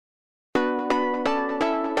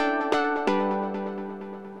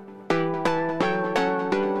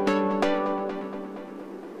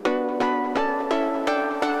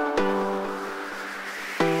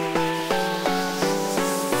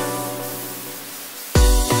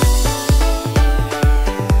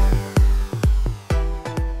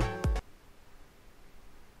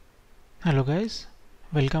Hello guys,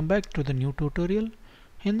 welcome back to the new tutorial.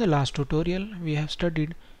 In the last tutorial we have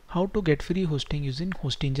studied how to get free hosting using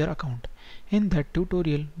Hostinger account. In that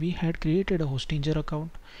tutorial we had created a Hostinger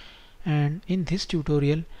account, and in this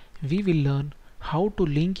tutorial we will learn how to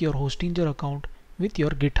link your Hostinger account with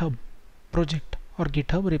your GitHub project or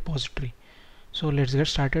GitHub repository. So let's get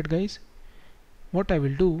started guys. What I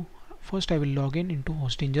will do, first I will log in into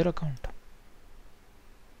Hostinger account.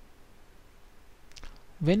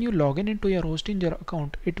 When you log in into your Hostinger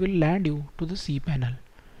account, it will land you to the Cpanel.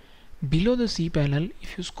 Below the Cpanel,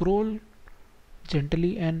 if you scroll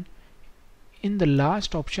gently, and in the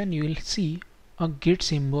last option you will see a Git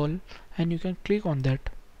symbol, and you can click on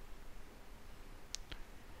that.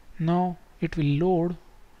 Now it will load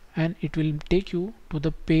and it will take you to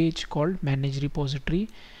the page called Manage Repository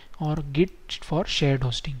or Git for shared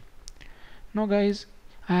hosting. Now guys,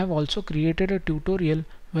 I have also created a tutorial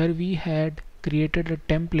where we had created a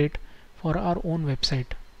template for our own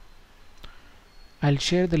website. I'll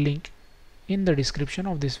share the link in the description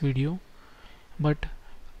of this video, but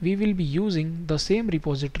we will be using the same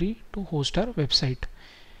repository to host our website.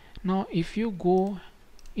 Now if you go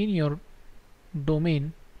in your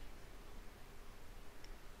domain,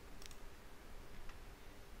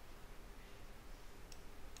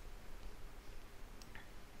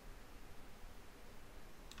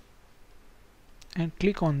 and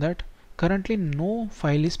click on that, currently no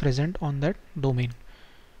file is present on that domain.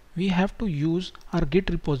 We have to use our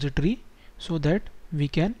Git repository so that we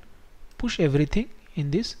can push everything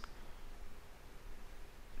in this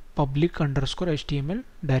public_html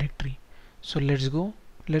directory. So let's do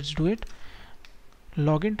it.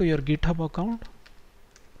 Log into your GitHub account.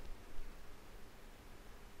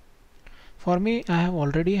 For me, I have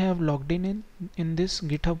already logged in this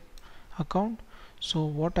GitHub account. So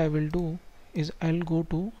what I will do is I'll go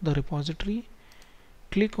to the repository,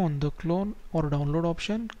 click on the clone or download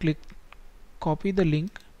option, copy the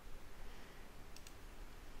link,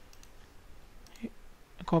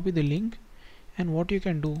 and what you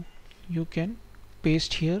can do, you can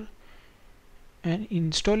paste here. An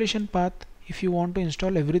installation path, if you want to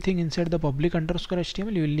install everything inside the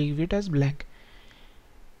public_html, you will leave it as blank.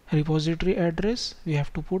 Repository address, we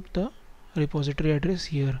have to put the repository address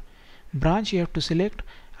here. Branch you have to select.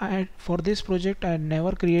 For this project I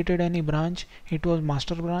never created any branch, it was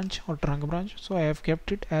master branch or trunk branch, so I have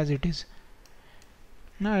kept it as it is.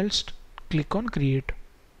 Now I'll click on create.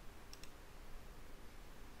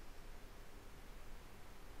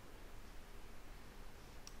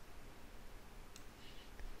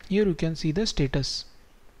 Here you can see the status.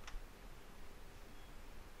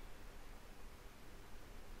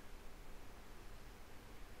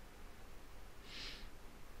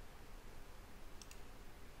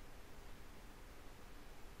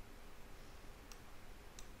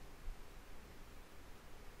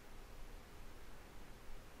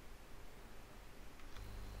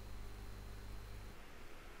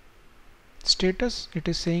 Status, it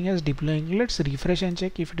is saying as deploying. Let's refresh and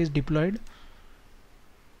check if it is deployed.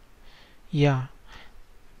 Yeah,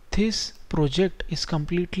 this project is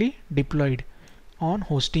completely deployed on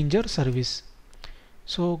Hostinger service.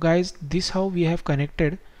 So guys, this how we have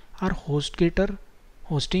connected our Hostinger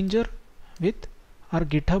with our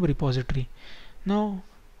GitHub repository. Now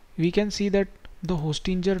we can see that the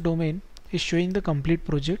Hostinger domain is showing the complete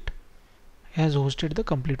project, has hosted the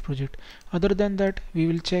complete project. Other than that, we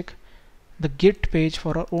will check the Git page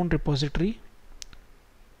for our own repository,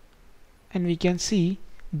 and we can see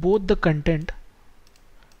both the content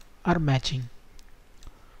are matching.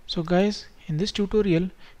 So guys, in this tutorial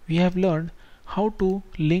we have learned how to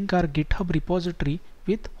link our GitHub repository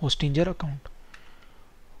with Hostinger account.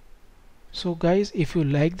 So guys, if you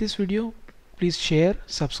like this video, please share,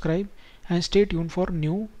 subscribe, and stay tuned for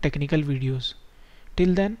new technical videos.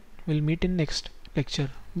 Till then, we'll meet in next lecture.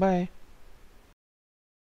 Bye.